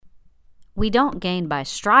We don't gain by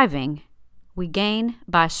striving, we gain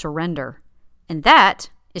by surrender. And that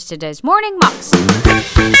is today's Morning Moxie.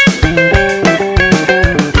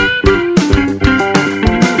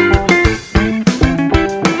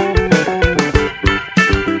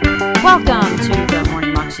 Welcome to the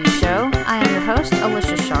Morning Moxie Show. I am your host,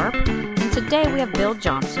 Alicia Sharp, and today we have Bill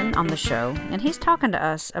Johnson on the show, and he's talking to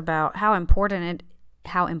us about how important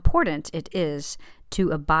it is to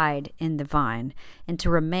abide in the vine and to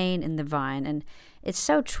remain in the vine. And it's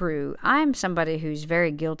so true. I'm somebody who's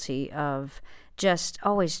very guilty of just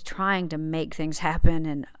always trying to make things happen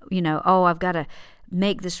and, I've got to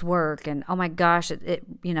make this work, and oh my gosh,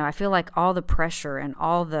 I feel like all the pressure and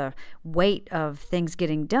all the weight of things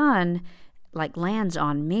getting done lands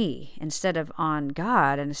on me instead of on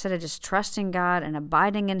God, and instead of just trusting God and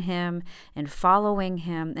abiding in Him and following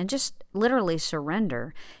Him and just literally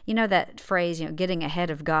surrender. That phrase, getting ahead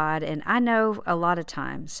of God. And I know a lot of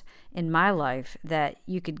times in my life that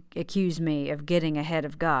you could accuse me of getting ahead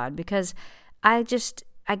of God because I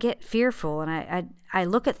get fearful, and I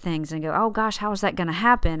look at things and go, oh gosh, how is that going to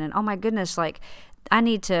happen? And oh my goodness, I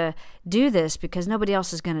need to do this because nobody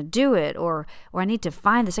else is going to do it, or I need to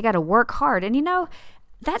find this. I got to work hard. And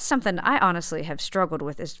that's something I honestly have struggled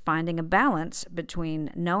with, is finding a balance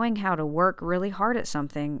between knowing how to work really hard at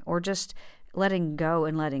something or just letting go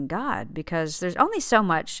and letting God, because there's only so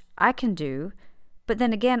much I can do. But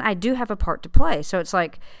then again, I do have a part to play. So it's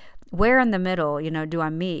where in the middle, do I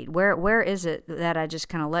meet? Where is it that I just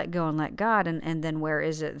kind of let go and let God? And then where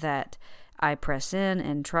is it that I press in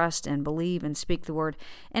and trust and believe and speak the word?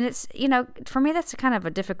 And it's, for me, that's kind of a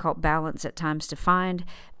difficult balance at times to find.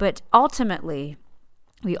 But ultimately,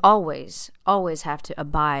 we always have to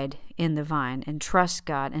abide in the vine and trust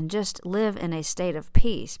God and just live in a state of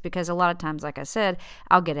peace. Because a lot of times, like I said,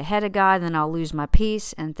 I'll get ahead of God, then I'll lose my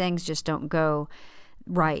peace, and things just don't go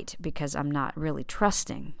right because I'm not really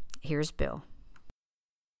trusting. Here's Bill.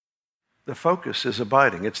 The focus is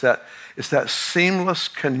abiding. It's that seamless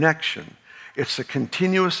connection. It's the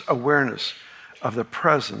continuous awareness of the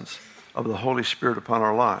presence of the Holy Spirit upon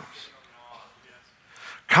our lives.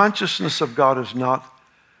 Consciousness of God is not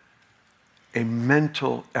a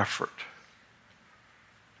mental effort.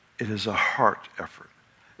 It is a heart effort.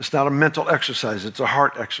 It's not a mental exercise. It's a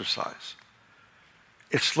heart exercise.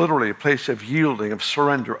 It's literally a place of yielding, of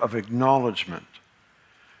surrender, of acknowledgement.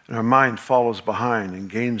 And our mind follows behind and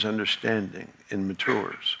gains understanding and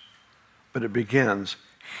matures. But it begins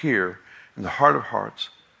here in the heart of hearts,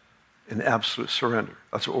 in absolute surrender.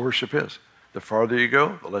 That's what worship is. The farther you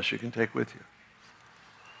go, the less you can take with you.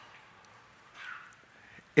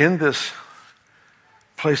 In this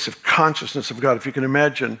place of consciousness of God, if you can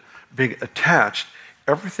imagine being attached,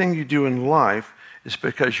 everything you do in life is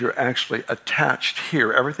because you're actually attached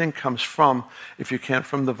here. Everything comes from, if you can,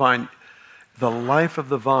 from the vine. The life of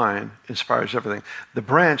the vine inspires everything. The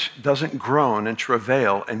branch doesn't groan and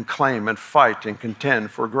travail and claim and fight and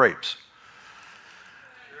contend for grapes.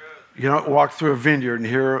 You don't walk through a vineyard and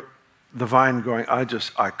hear the vine going, I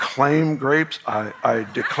claim grapes, I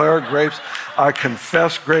declare grapes, I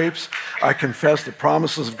confess grapes, I confess the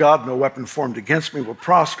promises of God, no weapon formed against me will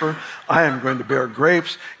prosper, I am going to bear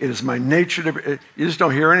grapes, it is my nature to. You just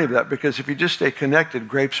don't hear any of that, because if you just stay connected,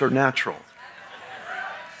 grapes are natural.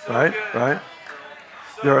 Right?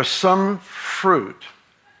 There are some fruits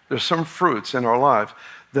in our lives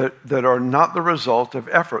that are not the result of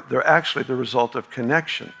effort. They're actually the result of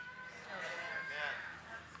connection.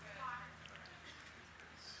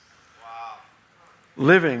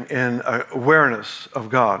 Living in awareness of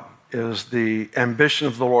God is the ambition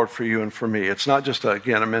of the Lord for you and for me. It's not just,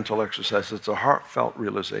 a mental exercise. It's a heartfelt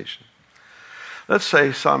realization. Let's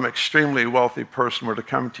say some extremely wealthy person were to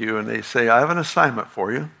come to you and they say, I have an assignment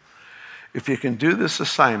for you. If you can do this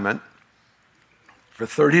assignment for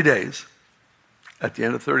 30 days, at the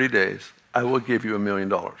end of 30 days, I will give you $1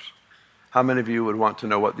 million. How many of you would want to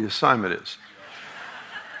know what the assignment is?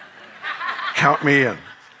 Count me in.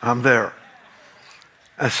 I'm there.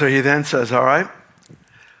 And so he then says, all right,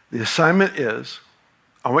 the assignment is,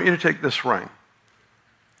 I want you to take this ring.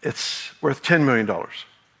 It's worth $10 million.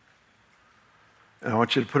 And I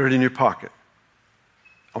want you to put it in your pocket.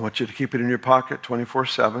 I want you to keep it in your pocket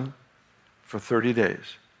 24/7 for 30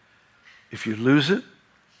 days. If you lose it,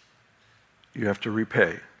 you have to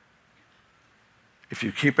repay. If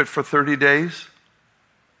you keep it for 30 days,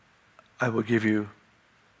 I will give you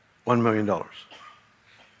 $1 million.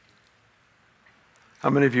 How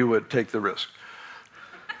many of you would take the risk?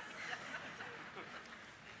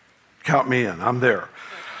 Count me in. I'm there.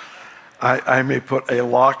 I may put a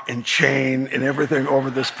lock and chain and everything over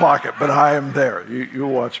this pocket, but I am there. You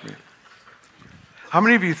watch me. How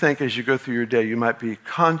many of you think as you go through your day, you might be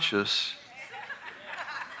conscious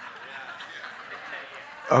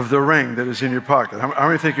of the ring that is in your pocket? How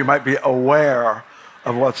many think you might be aware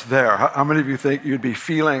of what's there? How many of you think you'd be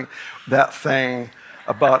feeling that thing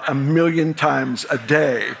about 1,000,000 times a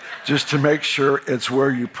day just to make sure it's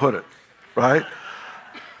where you put it, right?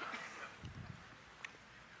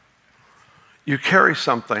 You carry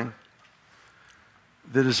something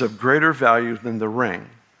that is of greater value than the ring,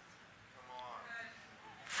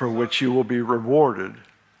 for which you will be rewarded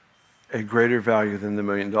a greater value than the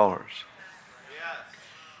 $1,000,000.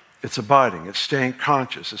 It's abiding, it's staying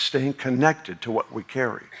conscious, it's staying connected to what we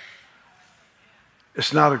carry.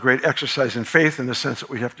 It's not a great exercise in faith in the sense that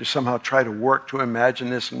we have to somehow try to work to imagine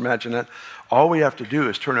this and imagine that. All we have to do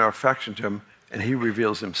is turn our affection to him, and he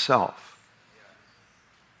reveals himself.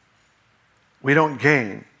 We don't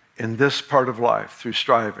gain in this part of life through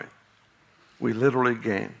striving. We literally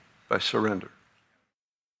gain by surrender.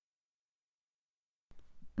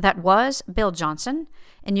 That was Bill Johnson,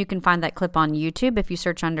 and you can find that clip on YouTube if you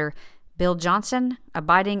search under Bill Johnson,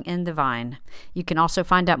 Abiding in the Vine. You can also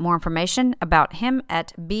find out more information about him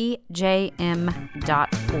at bjm.org.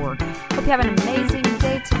 Hope you have an amazing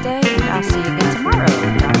day today, and I'll see you again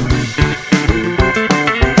tomorrow.